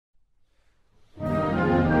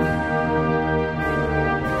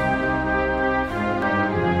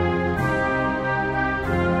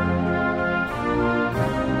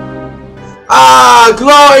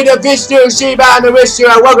Glory to Vishnu, Shiva, and Vishnu,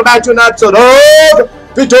 and welcome back to an episode of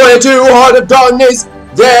Victoria 2 Heart of Darkness,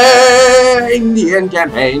 the Indian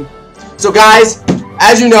campaign. So guys,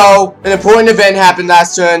 as you know, an important event happened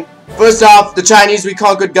last turn. First off, the Chinese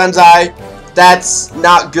reconquered Gunzai. That's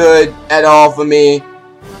not good at all for me,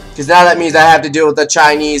 because now that means I have to deal with the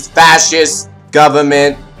Chinese fascist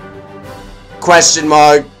government. Question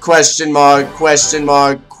mark, question mark, question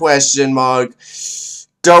mark, question mark.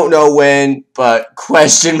 Don't know when, but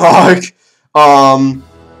question mark. I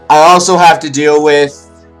also have to deal with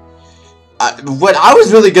what I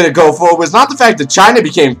was really gonna go for was not the fact that China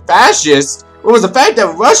became fascist, it was the fact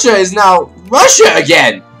that Russia is now Russia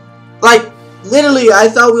again. Like, literally, I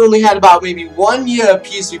thought we only had about maybe 1 year of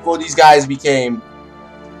peace before these guys became,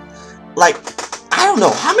 like, I don't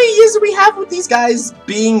know, how many years do we have with these guys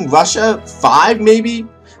being Russia? 5, maybe?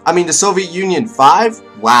 I mean, the Soviet Union, 5?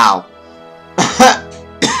 Wow.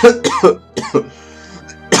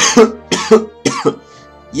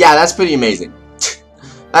 Yeah, that's pretty amazing.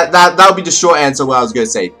 That'll be the short answer what I was gonna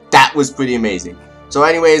say. That was pretty amazing. So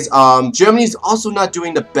anyways, Germany's also not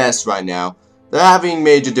doing the best right now. They're having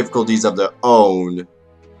major difficulties of their own.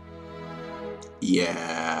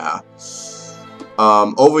 Yeah.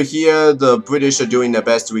 Over here, the British are doing their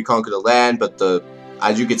best to reconquer the land, but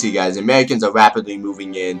as you can see, guys, the Americans are rapidly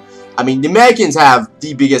moving in. I mean, the Americans have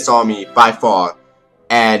the biggest army by far,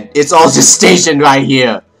 and it's all just stationed right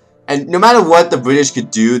here. And no matter what the British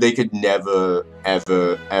could do, they could never,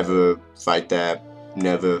 ever, ever fight that.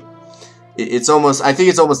 Never. It's almost, I think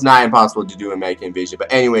it's almost nigh impossible to do an American invasion.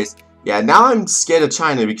 But anyways, yeah, now I'm scared of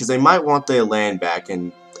China because they might want their land back,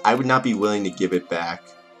 and I would not be willing to give it back.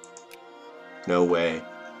 No way.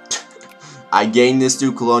 I gained this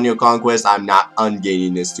through colonial conquest. I'm not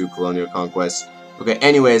ungaining this through colonial conquest. Okay,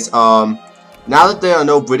 anyways, now that there are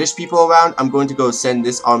no British people around, I'm going to go send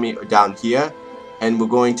this army down here. And we're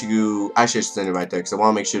going to, actually I should send it right there because I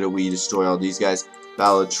want to make sure that we destroy all these guys.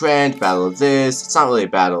 Battle of Trent, battle of this. It's not really a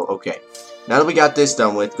battle. Okay. Now that we got this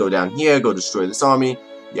done with, go down here, go destroy this army.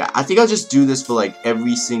 Yeah, I think I'll just do this for like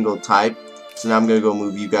every single type. So now I'm going to go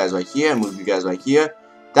move you guys right here and move you guys right here.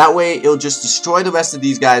 That way, it'll just destroy the rest of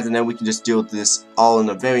these guys, and then we can just deal with this all in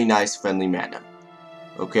a very nice, friendly manner.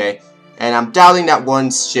 Okay? And I'm doubting that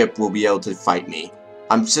one ship will be able to fight me.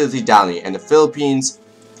 I'm seriously doubting it. And the Philippines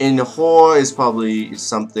in the whore is probably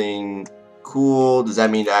something cool. Does that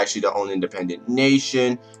mean they're actually their own independent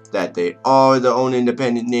nation? That they are their own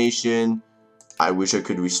independent nation? I wish I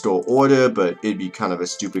could restore order, but it'd be kind of a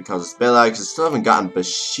stupid casus belli, because I still haven't gotten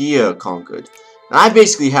Bashir conquered. And I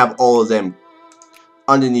basically have all of them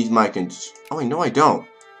underneath my control. Oh wait, no I don't.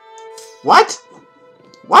 What?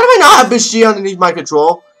 Why do I not have Bashir underneath my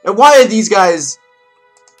control? And why are these guys...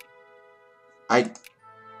 I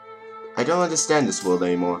don't understand this world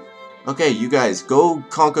anymore. Okay, you guys, go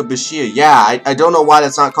conquer Bashir. Yeah, I don't know why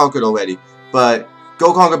that's not conquered already, but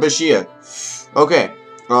go conquer Bashir. Okay,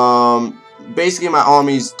 basically my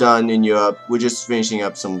army's done in Europe. We're just finishing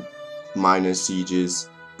up some minor sieges.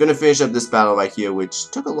 Gonna finish up this battle right here, which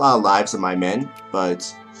took a lot of lives of my men,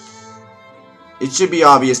 but it should be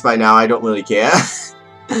obvious by now. I don't really care.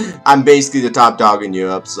 I'm basically the top dog in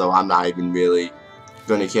Europe, so I'm not even really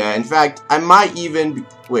gonna care. In fact, I might even...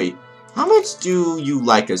 Wait, how much do you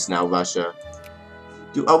like us now, Russia?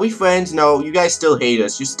 Are we friends? No, you guys still hate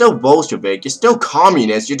us. You're still Bolshevik. You're still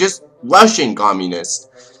communist. You're just Russian communist.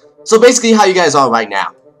 So basically how you guys are right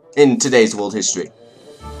now in today's world history.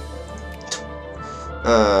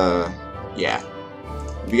 Yeah.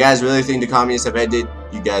 If you guys really think the communists have ended,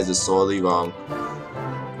 you guys are sorely wrong.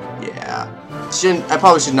 Yeah. I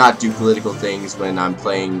probably should not do political things when I'm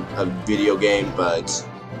playing a video game, but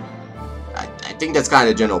I think that's kind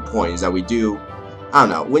of the general point, is that we do, I don't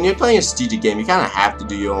know, when you're playing a strategic game, you kind of have to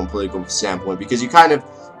do your own political standpoint, because you kind of,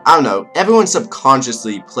 I don't know, everyone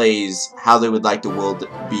subconsciously plays how they would like the world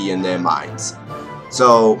to be in their minds.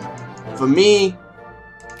 So, for me,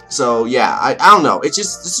 so yeah, I don't know, it's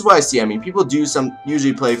just, this is what I see. I mean, people do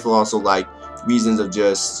usually play for also, like, reasons of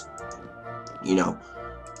just, you know,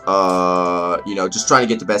 just trying to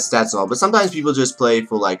get the best stats and all, but sometimes people just play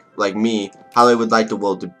for, like me, how they would like the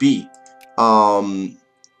world to be.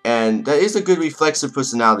 And that is a good reflexive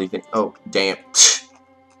personality thing. Oh, damn.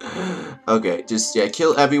 Okay, just, yeah,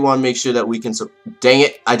 kill everyone, make sure that we can, dang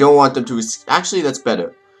it, I don't want them to, actually, that's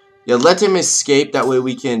better. Yeah, let him escape, that way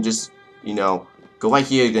we can just, you know, go right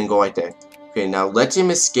here, then go right there. Okay, now let him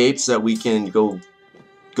escape so that we can go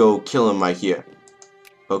kill him right here.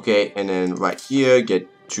 Okay, and then right here, get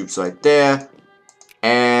troops right there,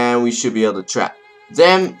 and we should be able to trap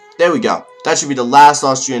them. There we go. That should be the last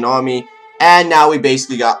Austrian army. And now we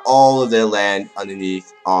basically got all of their land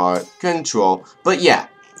underneath our control. But yeah,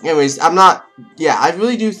 anyways, yeah, I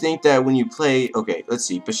really do think that when you play, okay, let's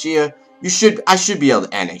see, Bashir, I should be able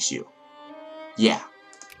to annex you. Yeah.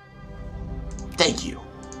 Thank you.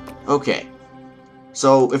 Okay.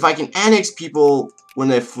 So, if I can annex people when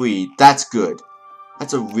they're free, that's good.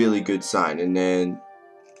 That's a really good sign. And then,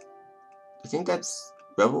 I think that's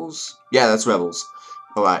rebels? Yeah, that's rebels.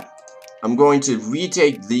 Alright. I'm going to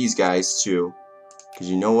retake these guys too. Because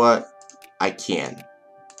you know what? I can.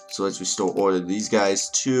 So let's restore order to these guys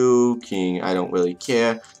too. King, I don't really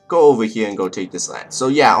care. Go over here and go take this land. So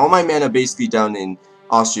yeah, all my men are basically down in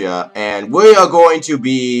Austria. And we are going to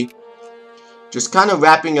be just kind of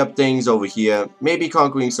wrapping up things over here. Maybe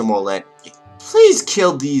conquering some more land. Please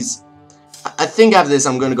kill these. I think after this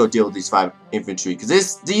I'm going to go deal with these 5 infantry.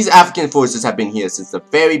 Because these African forces have been here since the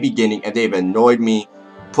very beginning. And they've annoyed me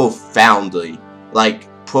profoundly. Like,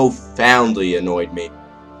 profoundly annoyed me.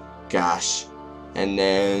 Gosh. And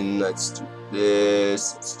then let's do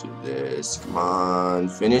this. Let's do this. Come on.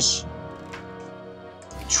 Finish.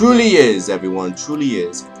 Truly is, everyone. Truly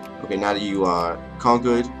is. Okay, now that you are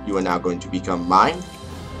conquered, you are now going to become mine.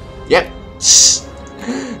 Yep.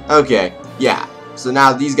 Okay. Yeah. So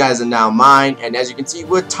now these guys are now mine. And as you can see,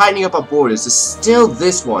 we're tightening up our borders. There's still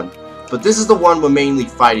this one. But this is the one we're mainly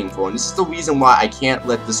fighting for. And this is the reason why I can't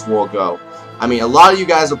let this war go. I mean, a lot of you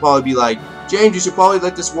guys will probably be like, James, you should probably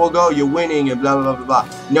let this war go. You're winning and blah blah blah blah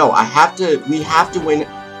blah. No, we have to win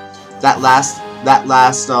that last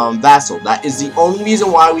vassal. That is the only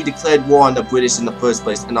reason why we declared war on the British in the first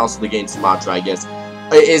place, and also to gain Sumatra, I guess.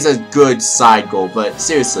 It is a good side goal, but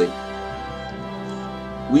seriously,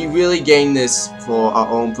 we really gain this for our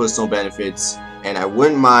own personal benefits, and I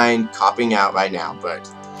wouldn't mind copping out right now, but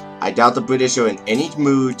I doubt the British are in any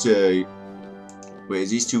mood to. Wait, is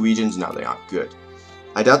these 2 regions? No, they aren't. Good.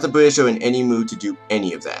 I doubt the British are in any mood to do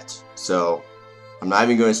any of that, so I'm not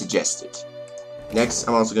even going to suggest it. Next,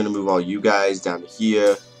 I'm also going to move all you guys down to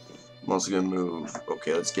here. I'm also going to move,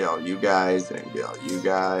 okay, let's get all you guys, then get all you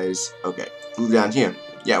guys. Okay, move down here.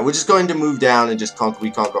 Yeah, we're just going to move down and just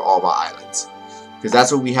reconquer all of our islands. Because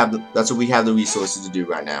that's what we have the resources to do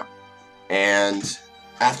right now. And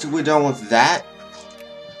after we're done with that,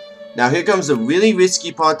 now here comes the really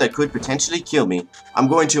risky part that could potentially kill me. I'm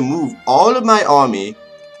going to move all of my army.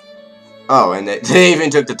 Oh, and they even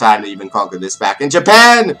took the time to even conquer this back. And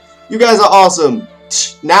Japan! You guys are awesome!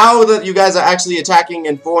 Now that you guys are actually attacking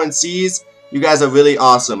in foreign seas, you guys are really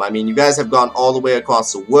awesome. I mean, you guys have gone all the way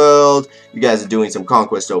across the world. You guys are doing some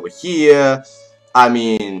conquest over here. I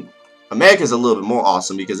mean, America's a little bit more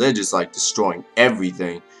awesome because they're just like destroying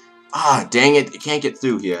everything. Ah, dang it, it can't get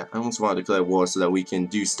through here. I almost want to declare war so that we can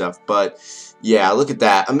do stuff, but yeah, look at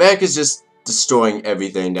that. America's just destroying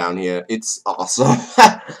everything down here. It's awesome.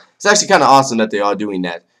 It's actually kind of awesome that they are doing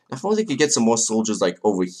that. If only they could get some more soldiers, like,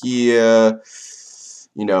 over here.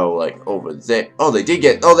 You know, like, over there. Oh, they did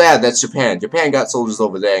get, oh, yeah, that's Japan. Japan got soldiers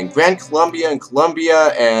over there. And Grand Colombia and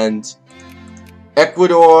Colombia and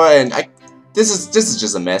Ecuador and this is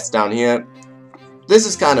just a mess down here. This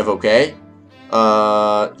is kind of okay.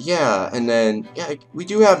 Yeah, and then, yeah, we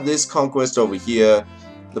do have this conquest over here.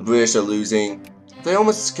 The British are losing. They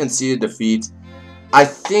almost conceded defeat. I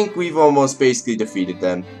think we've almost basically defeated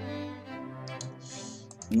them.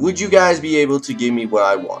 Would you guys be able to give me what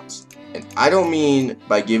I want? And I don't mean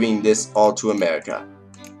by giving this all to America.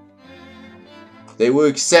 They will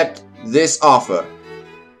accept this offer.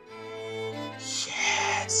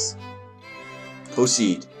 Yes.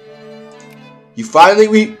 Proceed. You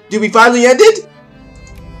finally, did we finally end it?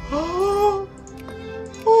 Oh,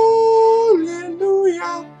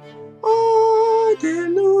 hallelujah,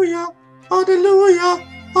 hallelujah, hallelujah,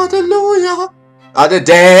 hallelujah,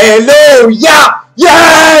 hallelujah,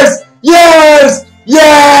 yes, yes,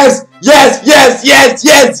 yes, yes, yes, yes,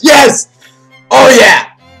 yes, yes, oh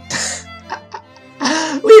yeah,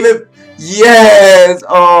 we even, yes,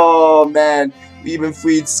 oh man, we even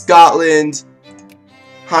freed Scotland.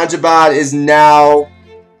 Punjab is now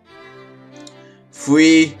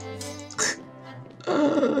free.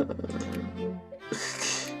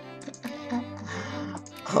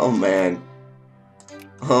 Oh man.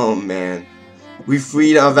 Oh man. We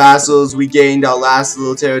freed our vassals. We gained our last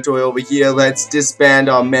little territory over here. Let's disband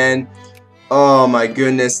our men. Oh my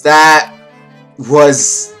goodness. That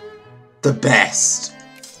was the best.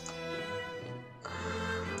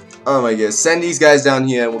 Oh my goodness. Send these guys down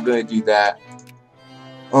here. We're going to do that.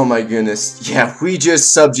 Oh my goodness. Yeah, we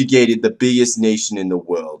just subjugated the biggest nation in the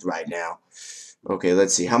world right now. Okay,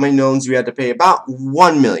 let's see. How many loans do we have to pay? About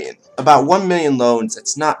 1 million. About 1 million loans.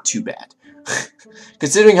 That's not too bad.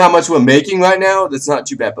 Considering how much we're making right now, that's not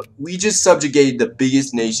too bad. But we just subjugated the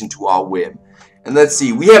biggest nation to our whim. And let's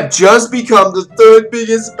see, we have just become the 3rd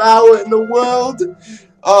biggest power in the world.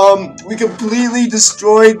 We completely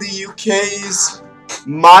destroyed the UK's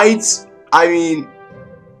might. I mean,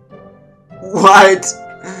 what?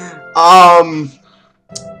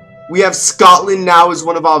 We have Scotland now as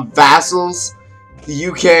one of our vassals. The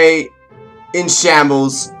UK in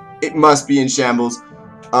shambles. It must be in shambles.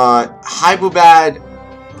 Hyperbad.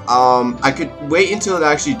 I could wait until it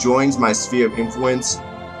actually joins my sphere of influence,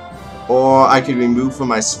 or I could remove from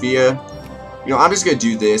my sphere. You know, I'm just gonna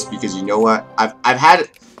do this because you know what? I've had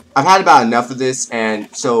about enough of this, and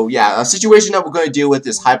so yeah, a situation that we're gonna deal with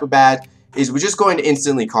is Hyperbad. Is we're just going to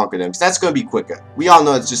instantly conquer them, because that's gonna be quicker. We all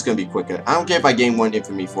know it's just gonna be quicker. I don't care if I gain 1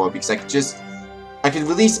 infamy for it, because I could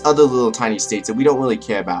release other little tiny states that we don't really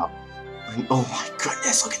care about. Oh my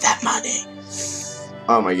goodness, look at that money.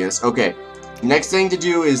 Oh my goodness. Okay. Next thing to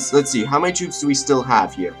do is, let's see, how many troops do we still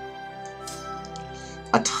have here?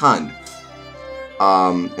 A ton.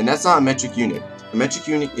 And that's not a metric unit. A metric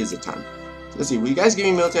unit is a ton. So let's see, will you guys give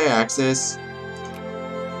me military access?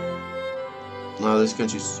 No, this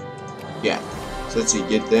country's... Yeah. So let's see,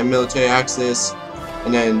 get them military access.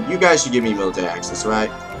 And then you guys should give me military access,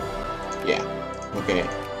 right? Yeah. Okay.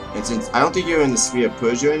 And since I don't think you're in the sphere of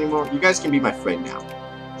Persia anymore, you guys can be my friend now.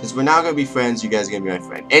 Since we're now gonna be friends, you guys are gonna be my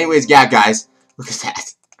friend. Anyways, yeah, guys, look at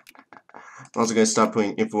that. I'm also gonna stop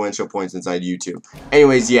putting influential points inside YouTube.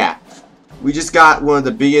 Anyways, yeah, we just got one of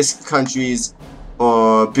the biggest countries,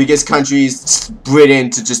 Britain,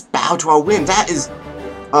 to just bow to our whim. That is,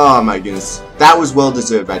 oh my goodness, that was well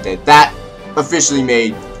deserved right there. That officially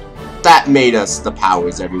made us the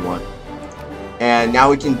powers, everyone. And now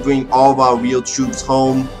we can bring all of our real troops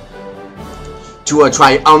home to a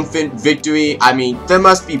triumphant victory. I mean, there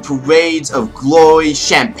must be parades of glory,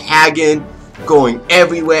 champagne going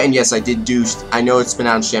everywhere. And yes, I know it's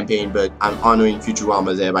pronounced champagne, but I'm honoring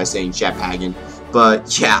Futurama there by saying champagne.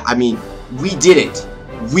 But yeah, I mean, we did it.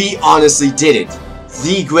 We honestly did it.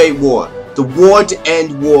 The Great War. The war to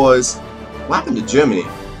end wars. What happened to Germany?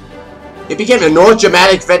 It became the North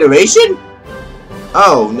Germanic Federation?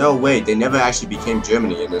 Oh, no, wait. They never actually became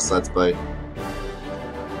Germany in this Let's Play.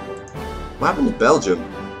 What happened to Belgium?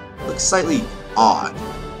 Looks slightly odd.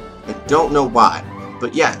 I don't know why.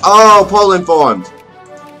 But yeah. Oh, Poland formed.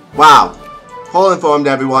 Wow. Poland formed,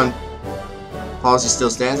 everyone. Policy still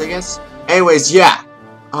stands, I guess. Anyways, yeah.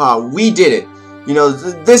 We did it. You know,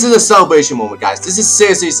 this is a celebration moment, guys. This is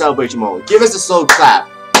seriously a celebration moment. Give us a slow clap.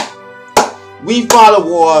 We fought a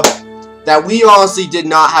war that we honestly did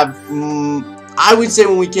not have... I would say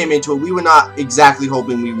when we came into it, we were not exactly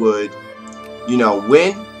hoping we would, you know,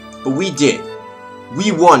 win. But we did.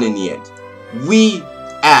 We won in the end. We,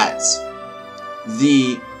 as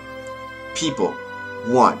the people,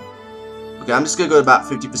 won. Okay, I'm just going to go to about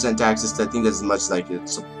 50% taxes, because I think that's as much as I could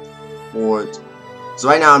support. So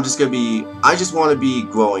right now, I just want to be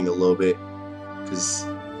growing a little bit, because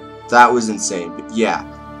that was insane. But yeah,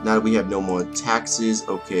 now that we have no more taxes,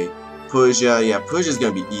 okay. Persia, yeah, Persia's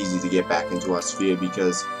going to be easy to get back into our sphere,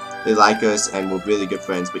 because they like us, and we're really good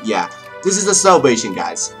friends. But yeah, this is a celebration,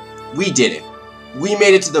 guys. We did it. We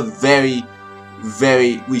made it to the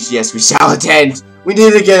yes, we shall attend. We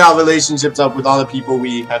need to get our relationships up with all the people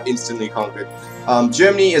we have instantly conquered.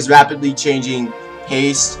 Germany is rapidly changing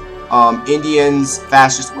pace. Indians,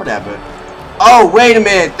 fascists, whatever. Oh, wait a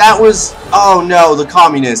minute. That was, oh no, the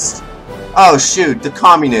communists. Oh shoot, the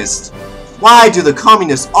communists. Why do the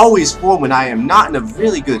communists always form when I am not in a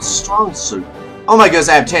really good strong suit? Oh my goodness,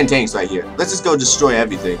 I have 10 tanks right here. Let's just go destroy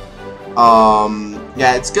everything.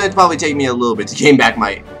 Yeah, it's gonna probably take me a little bit to gain back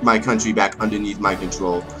my country back underneath my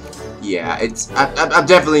control. Yeah, I'm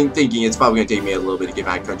definitely thinking it's probably gonna take me a little bit to get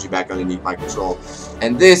my country back underneath my control.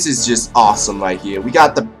 And this is just awesome right here. We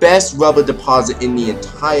got the best rubber deposit in the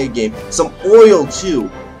entire game. Some oil too.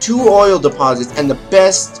 2 oil deposits, and the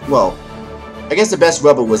best, well, I guess the best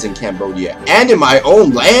rubber was in Cambodia. And in my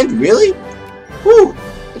own land? Really? Whew,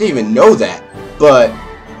 I didn't even know that. But,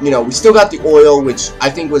 you know, we still got the oil, which I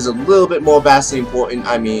think was a little bit more vastly important.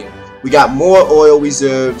 I mean, we got more oil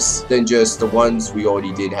reserves than just the ones we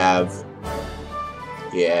already did have.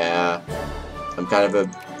 Yeah, I'm kind of a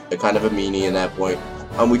meanie in that point.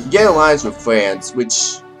 We can get an alliance with France,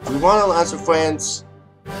 which, do we want an alliance with France?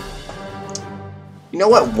 You know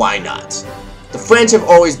what? Why not? The French have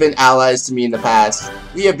always been allies to me in the past.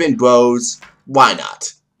 We have been bros. Why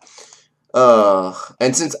not?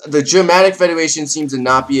 And since the Germanic Federation seems to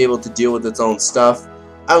not be able to deal with its own stuff,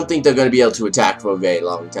 I don't think they're going to be able to attack for a very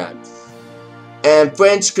long time. And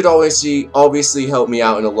French could obviously help me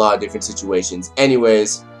out in a lot of different situations.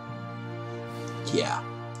 Anyways, yeah.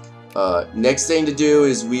 Next thing to do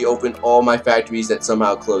is reopen all my factories that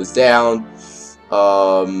somehow closed down.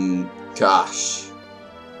 Gosh.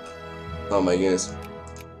 Oh my goodness.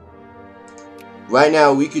 Right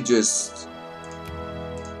now, we could just...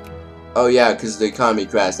 Oh yeah, because the economy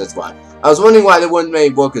crashed, that's why. I was wondering why there weren't many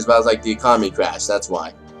workers, but I was like, the economy crashed, that's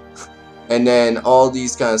why. And then all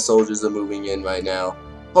these kind of soldiers are moving in right now.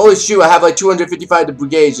 Holy shoot, I have like 255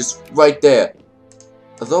 brigades just right there.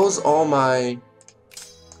 Are those all my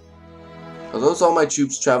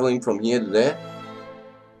troops traveling from here to there?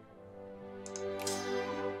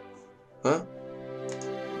 Huh?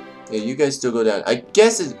 Yeah, you guys still go down. I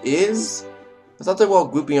guess it is? I thought they were all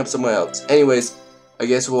grouping up somewhere else. Anyways, I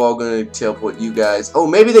guess we're all gonna teleport you guys. Oh,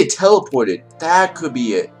 maybe they teleported. That could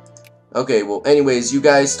be it. Okay, well, anyways, you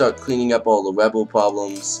guys start cleaning up all the rebel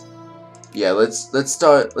problems. Yeah, let's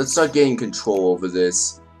start getting control over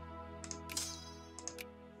this.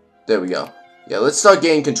 There we go. Yeah, let's start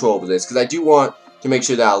getting control over this, because I do want to make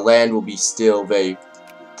sure that our land will be still very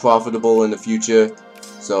profitable in the future.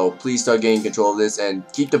 So please start getting control of this and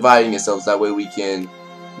keep dividing yourselves. That way we can,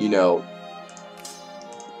 you know,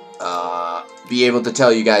 be able to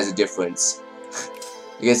tell you guys the difference.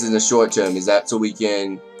 I guess in the short term, is that so we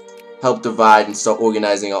can help divide and start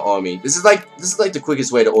organizing our army. This is like the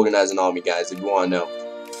quickest way to organize an army, guys, if you want to know.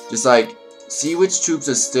 Just like see which troops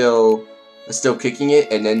are still kicking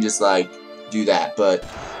it, and then just like do that. But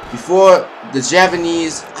before the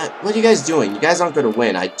Japanese, what are you guys doing? You guys aren't gonna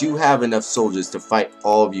win. I do have enough soldiers to fight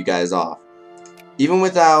all of you guys off. Even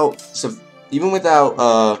without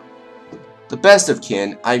the best of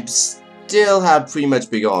kin, I still have pretty much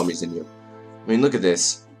bigger armies than you. I mean, look at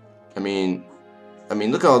this. I mean,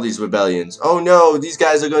 look at all these rebellions. Oh no, these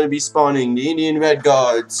guys are going to be spawning the Indian Red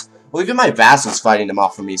Guards. Well, even my vassal's fighting them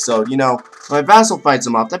off for me. So, you know, when my vassal fights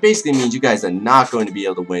them off, that basically means you guys are not going to be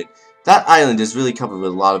able to win. That island is really covered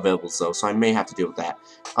with a lot of rebels, though, so I may have to deal with that.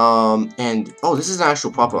 And, oh, this is an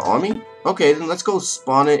actual proper army? Okay, then let's go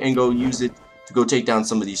spawn it and go use it to go take down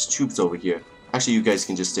some of these troops over here. Actually, you guys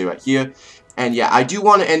can just stay right here. And, yeah, I do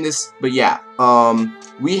want to end this, but, yeah,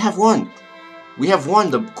 we have won. We have won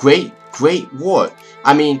the Great War.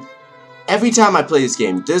 I mean, every time I play this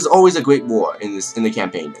game, there's always a great war in the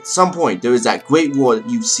campaign. At some point, there is that great war that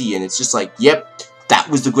you see, and it's just like, yep, that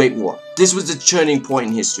was the Great War. This was the turning point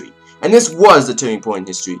in history. And this was the turning point in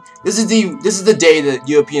history. This is the day that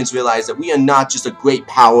Europeans realized that we are not just a great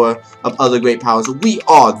power of other great powers. We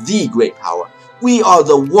are the great power. We are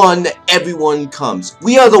the one that everyone comes.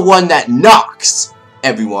 We are the one that knocks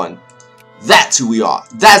everyone. That's who we are.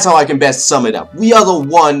 That's how I can best sum it up. We are the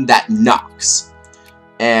one that knocks.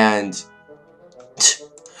 And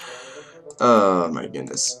oh my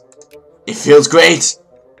goodness. It feels great.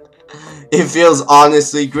 It feels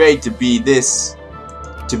honestly great to be this.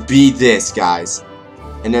 Guys.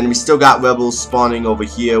 And then we still got rebels spawning over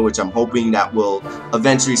here, which I'm hoping that will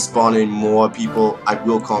eventually spawn in more people. I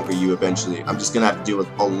will conquer you eventually. I'm just gonna have to deal with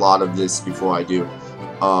a lot of this before I do.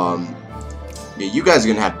 Yeah, you guys are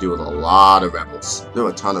gonna have to deal with a lot of rebels. There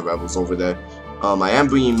are a ton of rebels over there. I am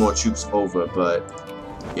bringing more troops over, but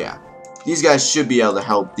yeah, these guys should be able to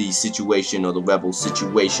help the situation or the rebel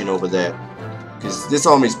situation over there, because this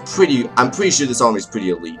army is pretty. I'm pretty sure this army is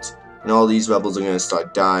pretty elite, and all these rebels are gonna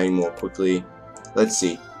start dying more quickly. Let's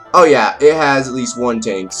see. Oh yeah, it has at least one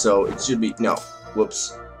tank, so it should be no.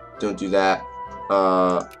 Whoops, don't do that.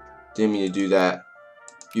 Didn't mean to do that.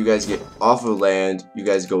 You guys get off of land. You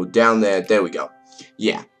guys go down there. There we go.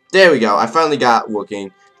 Yeah, there we go. I finally got working.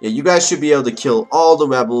 Yeah, you guys should be able to kill all the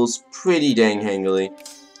rebels pretty dang handily.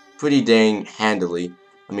 Pretty dang handily.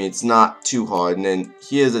 I mean, it's not too hard. And then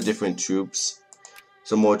here's the different troops.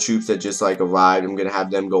 Some more troops that just like arrived. I'm gonna have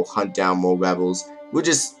them go hunt down more rebels. We're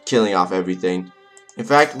just killing off everything. In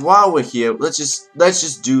fact, while we're here, let's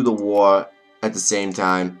just do the war at the same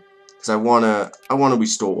time, because I wanna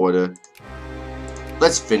restore order.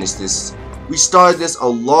 Let's finish this. We started this a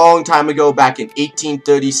long time ago, back in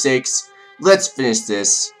 1836. Let's finish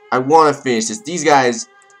this. I want to finish this. These guys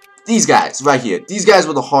right here, these guys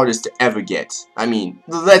were the hardest to ever get. I mean,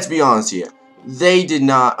 let's be honest here. They did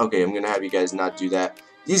not, okay, I'm going to have you guys not do that.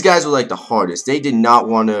 These guys were like the hardest. They did not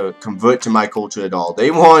want to convert to my culture at all. They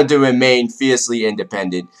wanted to remain fiercely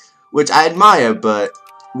independent, which I admire, but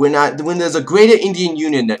when there's a greater Indian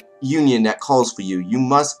union that calls for you, you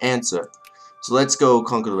must answer. So let's go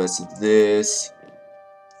conquer the rest of this.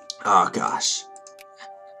 Oh gosh.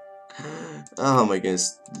 Oh my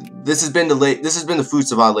goodness. This has been the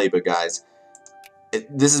fruits of our labor, guys.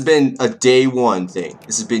 This has been a day one thing.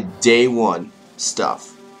 This has been day one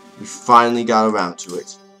stuff. We finally got around to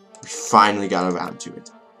it.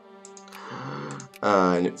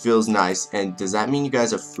 And it feels nice. And does that mean you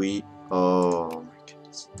guys are free? Oh my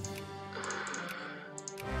goodness.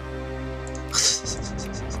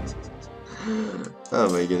 Oh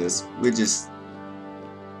my goodness. We're just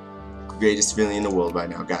greatest feeling in the world right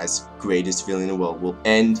now, guys. Greatest feeling in the world. We'll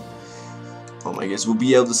end. Oh my goodness. We'll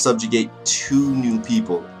be able to subjugate 2 new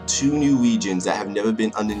people, 2 new regions that have never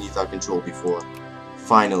been underneath our control before.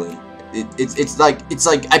 Finally. It's like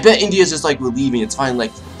I bet India's just like relieving. It's finally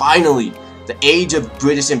like finally the age of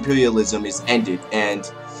British imperialism is ended,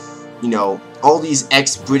 and you know, all these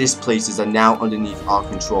ex-British places are now underneath our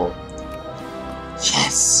control.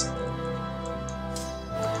 Yes!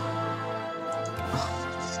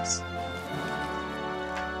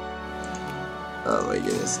 Oh my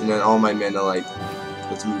goodness. And then all my men are like,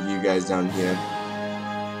 let's move you guys down here.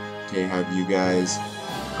 Okay, have you guys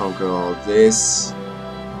conquer all this.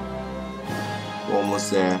 We're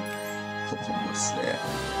almost there. Almost there.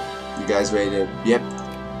 You guys ready to... Yep.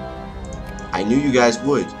 I knew you guys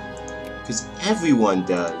would. Because everyone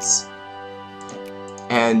does.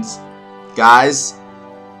 And, guys...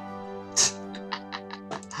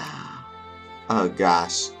 oh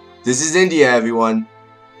gosh. This is India, everyone.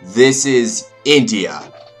 This is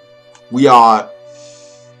India. We are,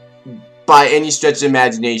 by any stretch of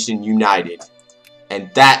imagination, united. And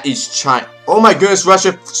that is China. Oh my goodness,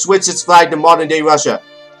 Russia switched its flag to modern day Russia.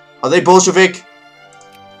 Are they Bolshevik?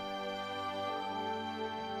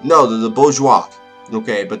 No, they're the bourgeois.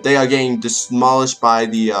 Okay, but they are getting demolished by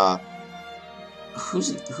the,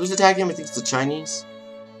 who's attacking them? I think it's the Chinese.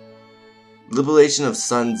 Liberation of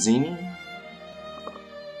Sanzini?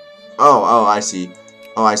 Oh, I see.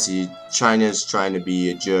 Oh, I see. China's trying to be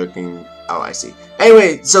a jerk and... oh, I see.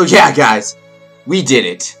 Anyway, so yeah, guys. We did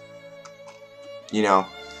it. You know.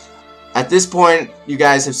 At this point, you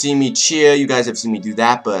guys have seen me cheer. You guys have seen me do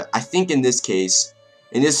that. But I think in this case,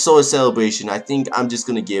 in this sort of celebration, I think I'm just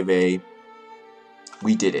going to give a...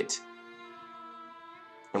 we did it.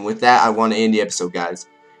 And with that, I want to end the episode, guys.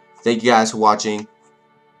 Thank you guys for watching.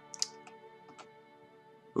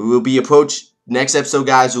 We will be next episode,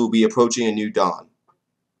 guys, we will be approaching a new dawn.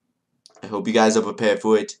 I hope you guys are prepared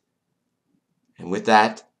for it. And with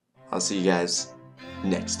that, I'll see you guys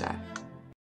next time.